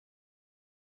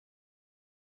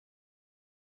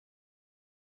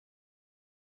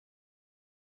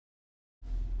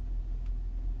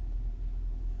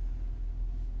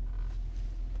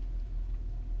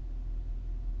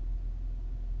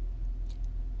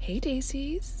Hey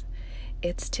daisies,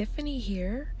 it's Tiffany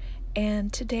here,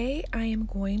 and today I am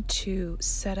going to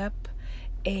set up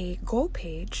a goal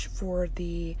page for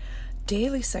the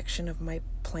daily section of my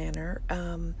planner.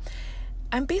 I'm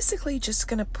basically just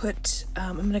going to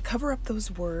I'm going to cover up those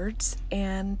words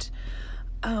and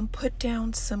put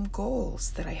down some goals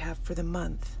that I have for the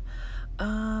month.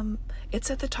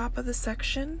 It's at the top of the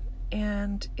section,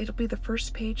 and it'll be the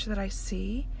first page that I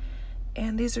see.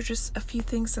 And these are just a few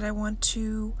things that I want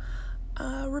to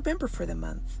remember for the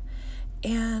month.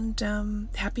 And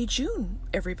happy June,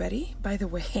 everybody, by the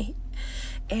way.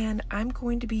 And I'm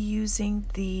going to be using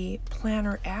the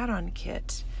planner add-on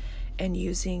kit and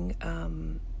using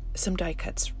some die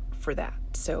cuts for that.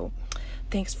 So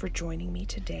thanks for joining me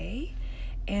today.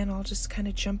 And I'll just kind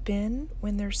of jump in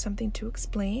when there's something to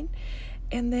explain.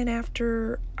 And then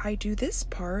after I do this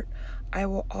part, I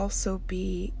will also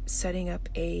be setting up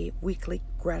a weekly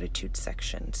gratitude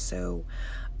section. So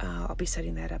I'll be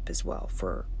setting that up as well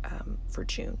for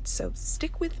June. So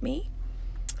stick with me.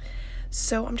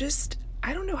 So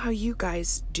I don't know how you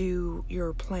guys do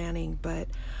your planning, but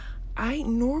I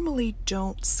normally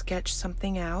don't sketch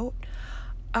something out.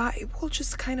 I will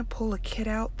just kind of pull a kit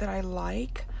out that I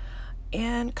like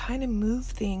and kind of move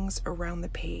things around the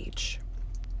page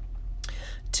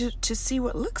to see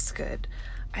what looks good.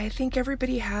 I think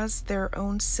everybody has their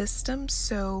own system,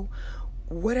 so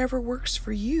whatever works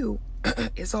for you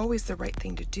is always the right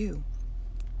thing to do.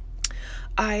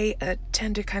 I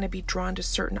tend to kind of be drawn to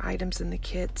certain items in the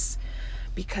kits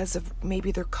because of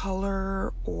maybe their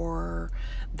color or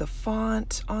the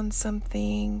font on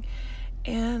something.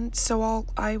 And so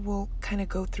I will kind of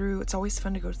go through, it's always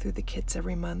fun to go through the kits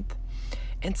every month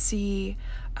and see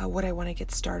what I want to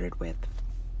get started with.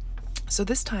 So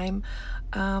this time,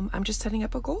 I'm just setting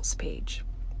up a goals page.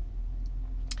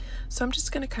 So I'm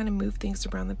just going to kind of move things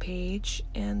around the page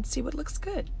and see what looks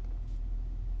good.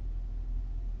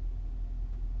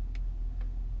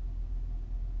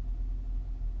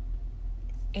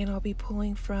 And I'll be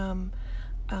pulling from,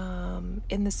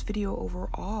 in this video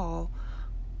overall,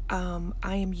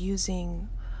 I am using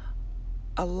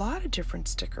a lot of different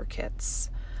sticker kits.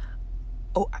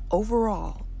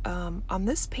 Overall, on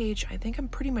this page, I think I'm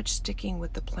pretty much sticking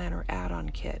with the planner add-on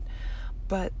kit,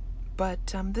 but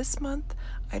this month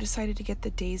I decided to get the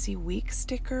Daisy Week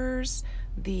stickers,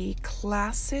 the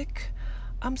classic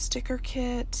sticker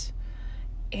kit,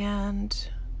 and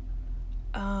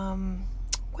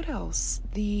what else?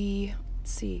 The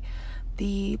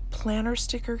planner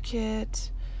sticker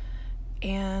kit,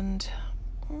 and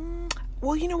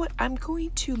well, you know what? I'm going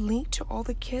to link to all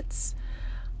the kits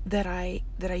that I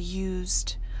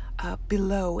used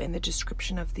below in the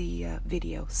description of the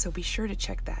video, so be sure to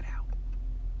check that out.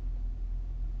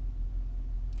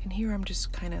 And here I'm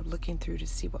just kind of looking through to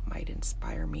see what might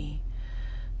inspire me,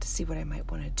 to see what I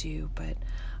might want to do, but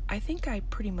I think I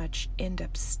pretty much end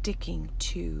up sticking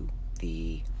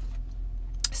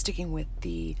with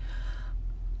the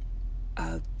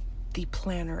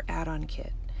planner add-on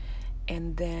kit.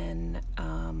 And then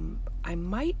I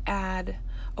might add,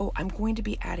 I'm going to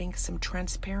be adding some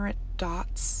transparent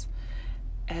dots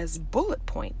as bullet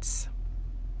points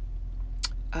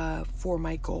for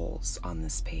my goals on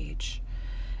this page.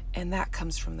 And that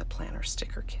comes from the planner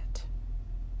sticker kit.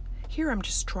 Here I'm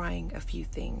just trying a few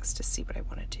things to see what I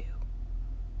want to do.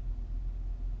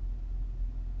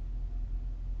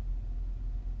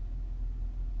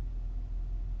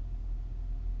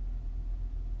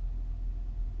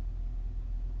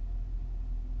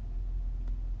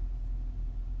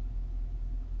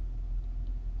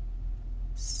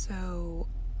 So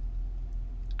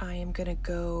I'm going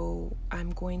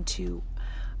to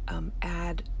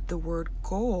add the word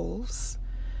goals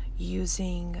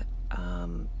using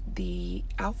the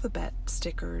alphabet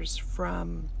stickers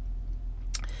from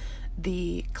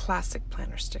the classic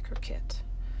planner sticker kit.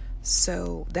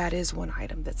 So that is one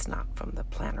item that's not from the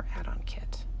planner add-on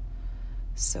kit.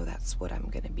 So that's what I'm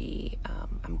going to be,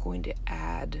 I'm going to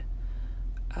add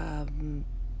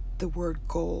the word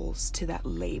goals to that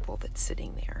label that's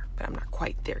sitting there, but I'm not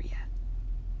quite there yet.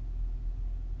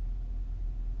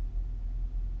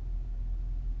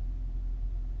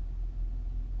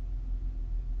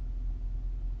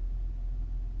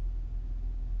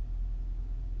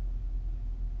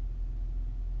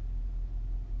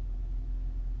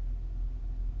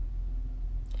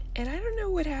 And I don't know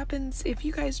what happens if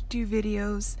you guys do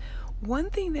videos.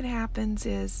 One thing that happens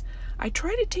is I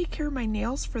try to take care of my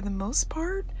nails for the most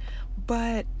part,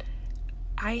 but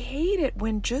I hate it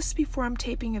when just before I'm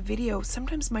taping a video,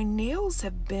 sometimes my nails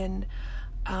have been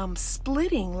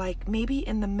splitting, like maybe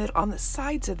in the middle, on the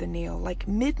sides of the nail, like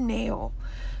mid-nail.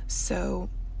 So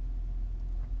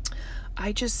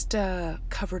I just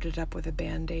covered it up with a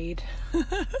Band-Aid.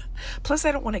 Plus,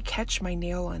 I don't want to catch my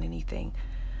nail on anything.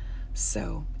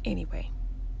 So, anyway,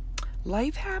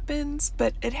 life happens,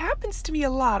 but it happens to me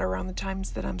a lot around the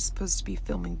times that I'm supposed to be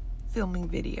filming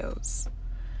videos.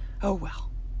 Oh well.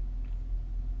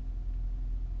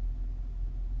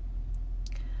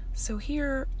 So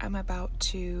here I'm about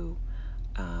to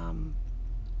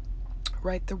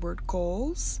write the word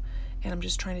goals, and I'm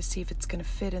just trying to see if it's going to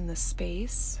fit in the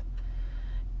space.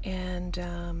 And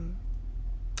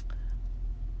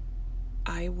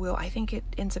I think it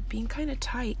ends up being kind of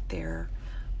tight there,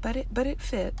 but it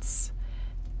fits.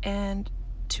 And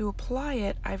to apply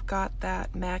it, I've got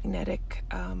that magnet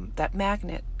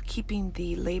keeping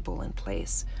the label in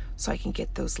place so I can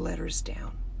get those letters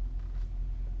down.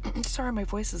 Sorry, my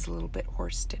voice is a little bit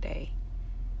hoarse today.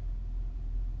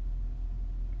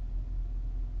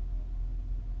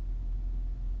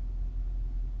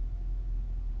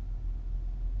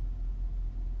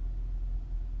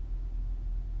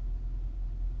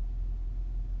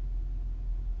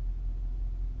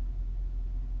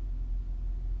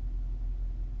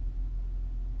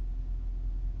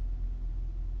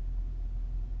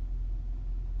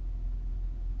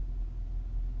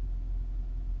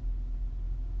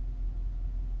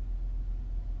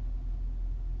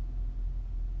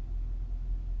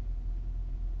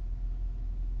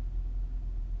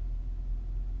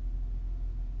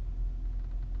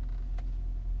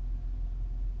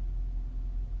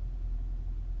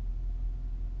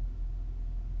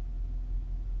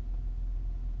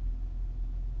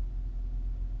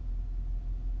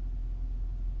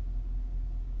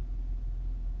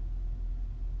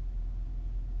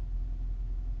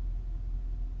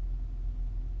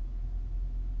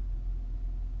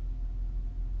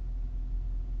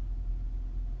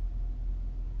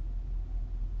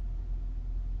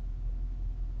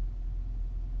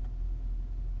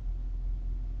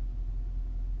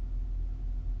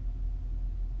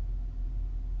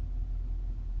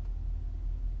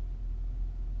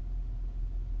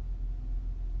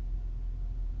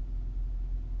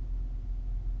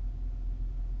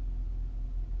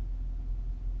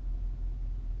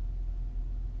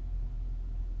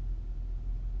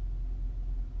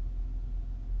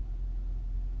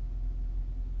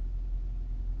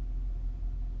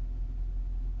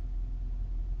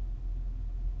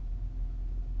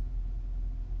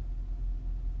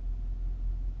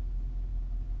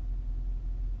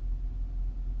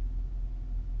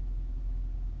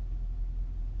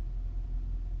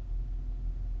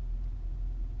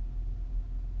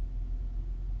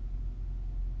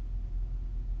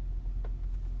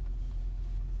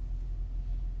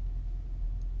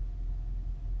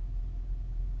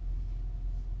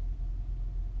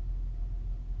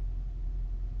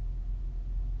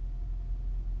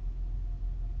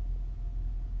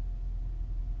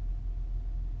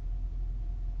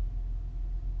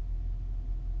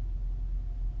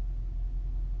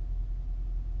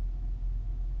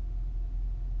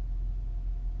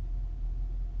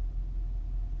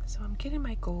 So I'm getting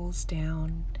my goals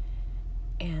down,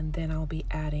 and then I'll be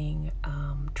adding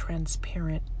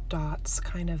transparent dots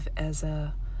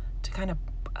to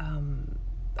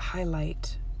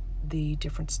highlight the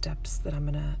different steps that I'm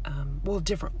gonna,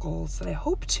 different goals that I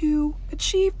hope to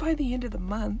achieve by the end of the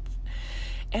month.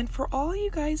 And for all you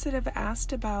guys that have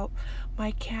asked about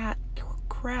my cat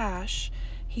Crash,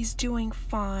 he's doing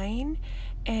fine,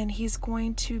 and he's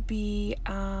going to be,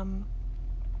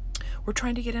 we're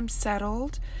trying to get him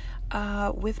settled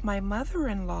with my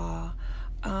mother-in-law.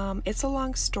 It's a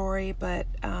long story, but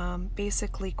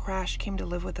basically Crash came to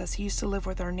live with us. He used to live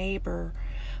with our neighbor,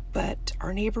 but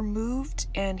our neighbor moved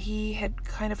and he had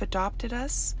kind of adopted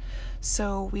us.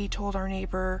 So we told our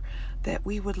neighbor that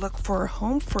we would look for a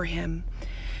home for him.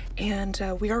 And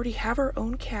we already have our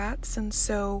own cats, and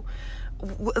so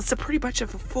it's pretty much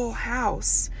of a full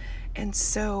house. And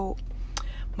so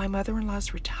my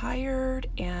mother-in-law's retired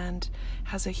and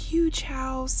has a huge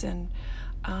house, and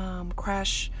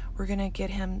Crash, we're gonna get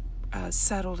him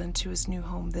settled into his new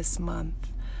home this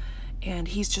month. And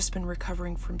he's just been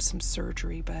recovering from some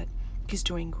surgery, but he's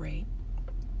doing great.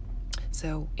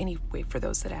 So anyway, for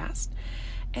those that asked.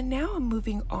 And now I'm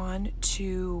moving on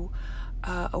to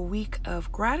a week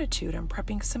of gratitude. I'm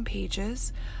prepping some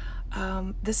pages.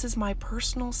 This is my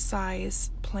personal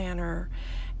size planner,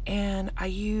 and I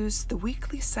use the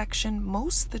weekly section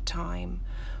most of the time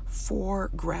for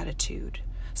gratitude.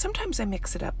 Sometimes I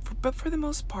mix it up, but for the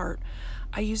most part,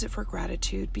 I use it for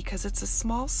gratitude because it's a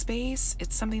small space.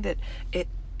 It's something that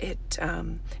it's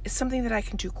something that I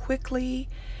can do quickly,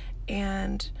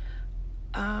 and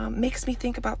makes me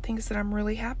think about things that I'm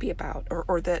really happy about,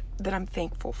 or that I'm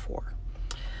thankful for.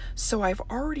 So I've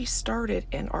already started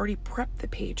and already prepped the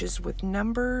pages with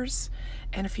numbers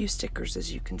and a few stickers,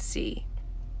 as you can see.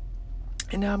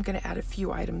 And now I'm going to add a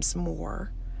few items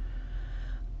more.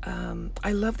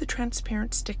 I love the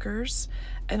transparent stickers,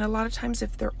 and a lot of times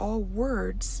if they're all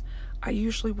words, I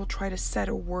usually will try to set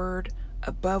a word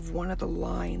above one of the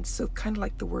lines, so kind of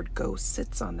like the word ghost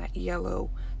sits on that yellow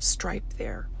stripe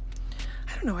there.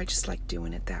 I don't know, I just like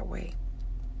doing it that way.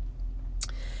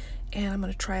 And I'm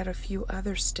going to try out a few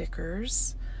other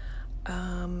stickers.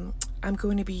 I'm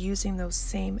going to be using those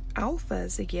same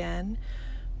alphas again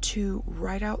to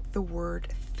write out the word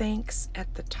thanks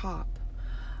at the top.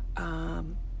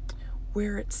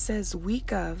 Where it says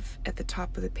week of at the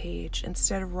top of the page,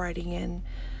 instead of writing in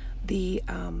the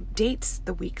dates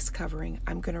the week's covering,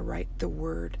 I'm going to write the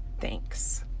word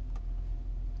thanks.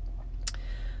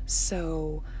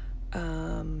 So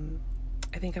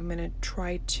I think I'm going to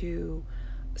try to,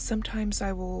 sometimes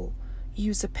I will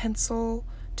use a pencil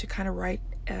to kind of write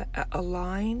a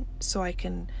line so I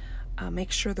can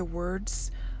make sure the words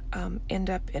end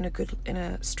up in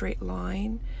a straight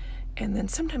line. And then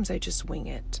sometimes I just wing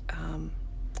it.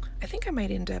 I think I might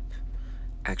end up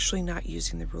actually not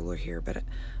using the ruler here, but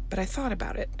I thought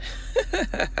about it.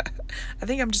 I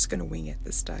think I'm just going to wing it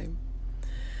this time.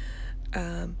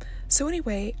 So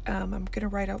anyway, I'm going to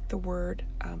write out the word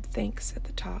thanks at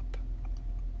the top.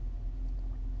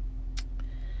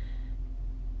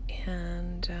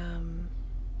 And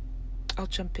I'll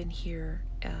jump in here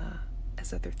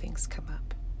as other things come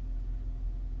up.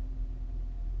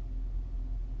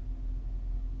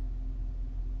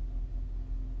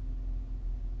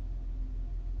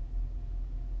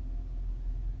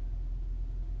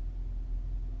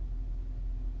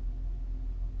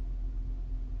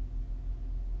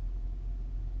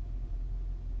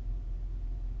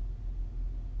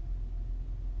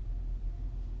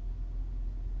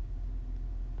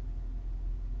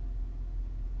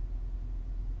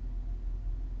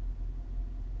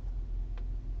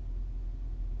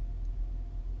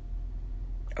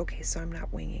 Okay, so I'm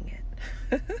not winging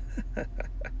it.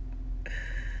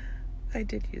 I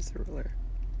did use the ruler.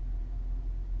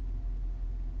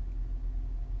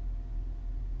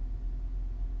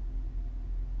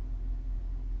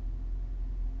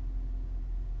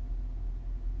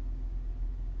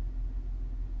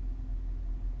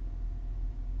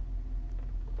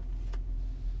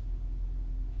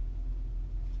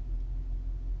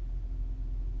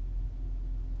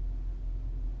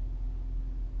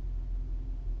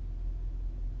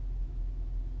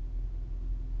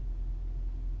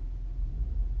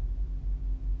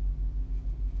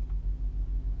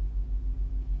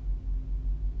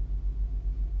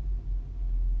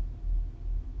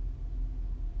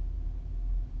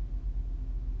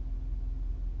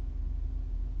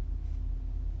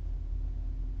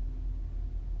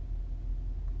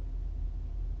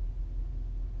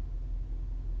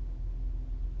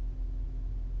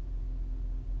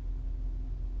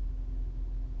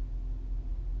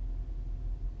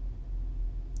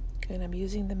 And I'm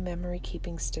using the memory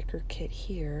keeping sticker kit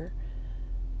here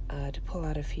to pull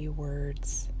out a few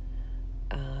words.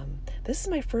 This is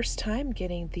my first time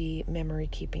getting the memory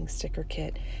keeping sticker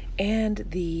kit and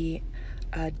the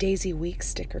Daisy Week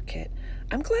sticker kit.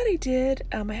 I'm glad I did.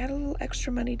 I had a little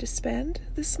extra money to spend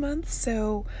this month,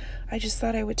 so I just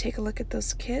thought I would take a look at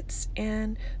those kits,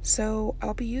 and so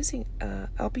I'll be using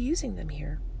them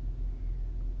here.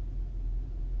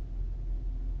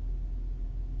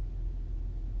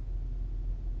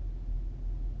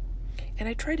 And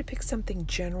I try to pick something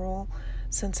general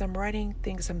since I'm writing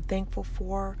things I'm thankful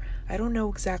for. I don't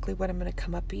know exactly what I'm going to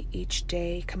come up with each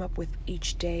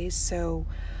day. So,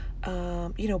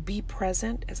 be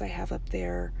present, as I have up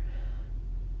there,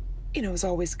 is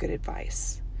always good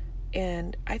advice.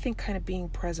 And I think kind of being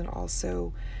present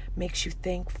also makes you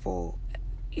thankful.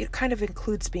 It kind of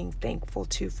includes being thankful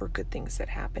too for good things that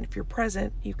happen. If you're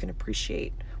present, you can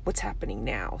appreciate what's happening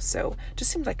now. So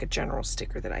just seemed like a general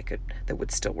sticker that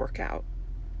would still work out.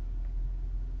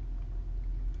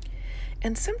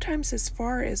 And sometimes, as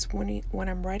far as when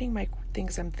I'm writing my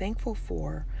things I'm thankful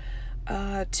for,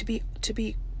 to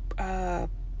be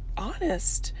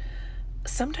honest,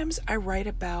 sometimes I write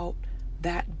about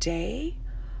that day.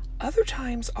 Other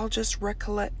times I'll just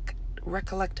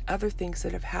recollect other things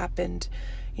that have happened,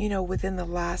 within the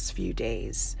last few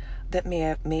days that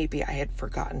maybe I had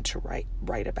forgotten to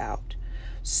write about.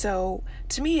 So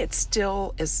to me, I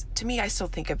still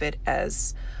think of it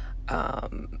as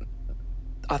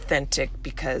authentic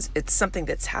because it's something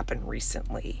that's happened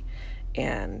recently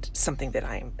and something that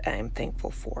I am thankful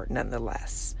for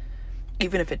nonetheless,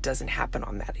 even if it doesn't happen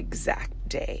on that exact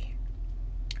day.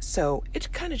 So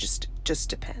it kind of just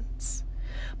depends.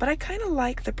 But I kind of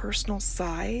like the personal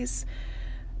size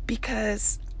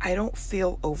because I don't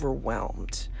feel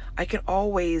overwhelmed. I can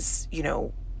always,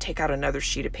 take out another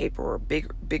sheet of paper or a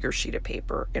bigger sheet of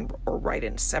paper or write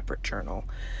in a separate journal.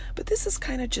 But this is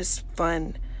kind of just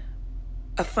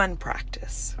a fun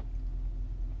practice.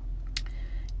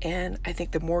 And I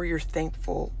think the more you're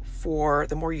thankful for,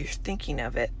 the more you're thinking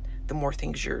of it, the more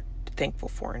things you're thankful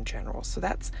for in general. So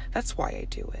that's why I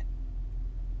do it.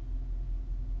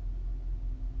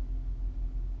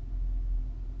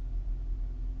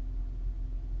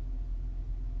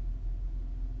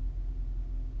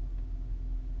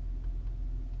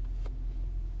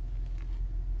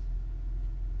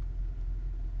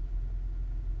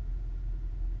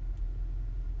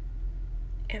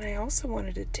 And I also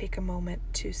wanted to take a moment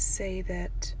to say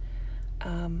that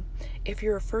if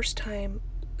you're a first-time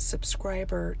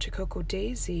subscriber to Coco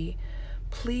Daisy,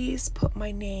 please put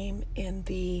my name in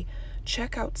the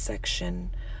checkout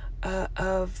section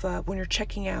of when you're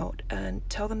checking out, and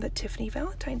tell them that Tiffany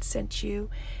Valentine sent you,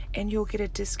 and you'll get a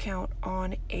discount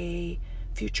on a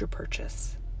future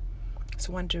purchase.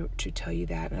 So I wanted to tell you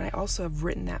that, and I also have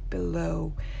written that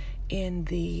below in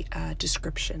the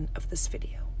description of this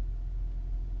video.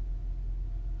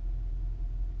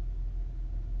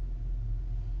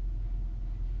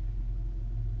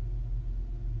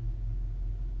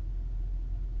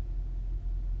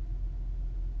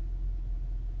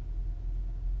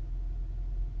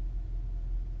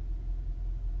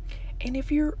 And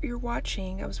if you're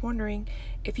watching, I was wondering,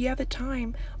 if you have the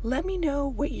time, let me know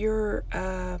what your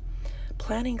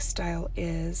planning style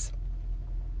is.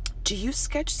 Do you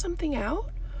sketch something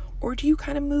out, or do you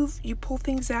kind of you pull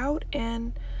things out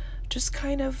and just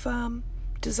kind of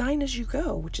design as you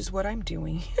go, which is what I'm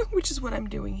doing, which is what I'm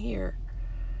doing here.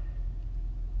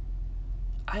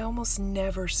 I almost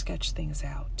never sketch things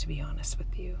out, to be honest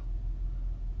with you.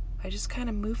 I just kind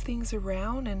of move things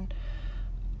around, and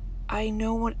I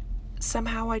know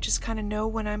somehow I just kind of know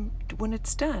when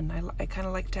it's done. I kind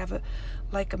of like to have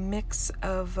a mix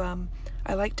of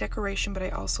I like decoration, but I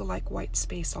also like white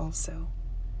space also.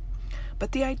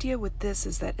 But the idea with this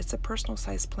is that it's a personal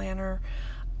size planner.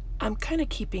 I'm kind of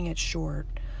keeping it short.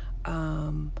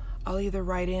 I'll either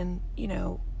write in,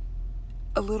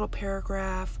 a little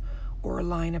paragraph or a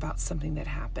line about something that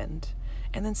happened.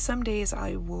 And then some days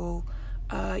I will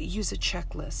use a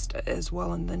checklist as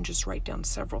well, and then just write down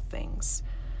several things.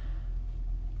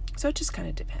 So it just kind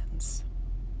of depends.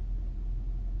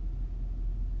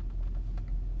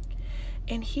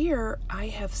 And here I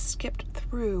have skipped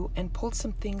through and pulled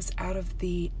some things out of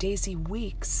the Daisy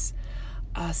Weeks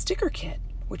sticker kit,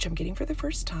 which I'm getting for the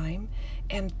first time.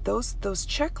 And those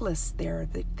checklists there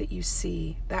that you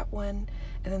see, that one,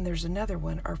 and then there's another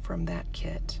one, are from that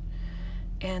kit.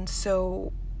 And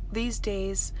so these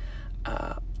days,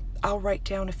 I'll write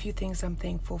down a few things I'm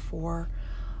thankful for,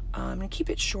 and keep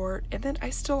it short. And then I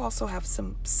still also have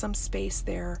some space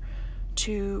there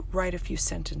to write a few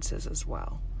sentences as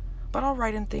well. But I'll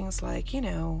write in things like,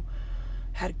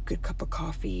 had a good cup of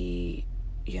coffee,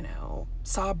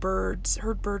 saw birds,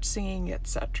 heard birds singing,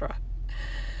 etc.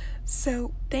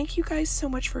 So thank you guys so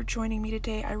much for joining me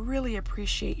today. I really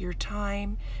appreciate your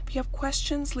time. If you have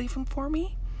questions, leave them for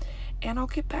me, and I'll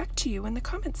get back to you in the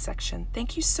comments section.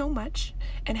 Thank you so much,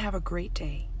 and have a great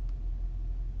day.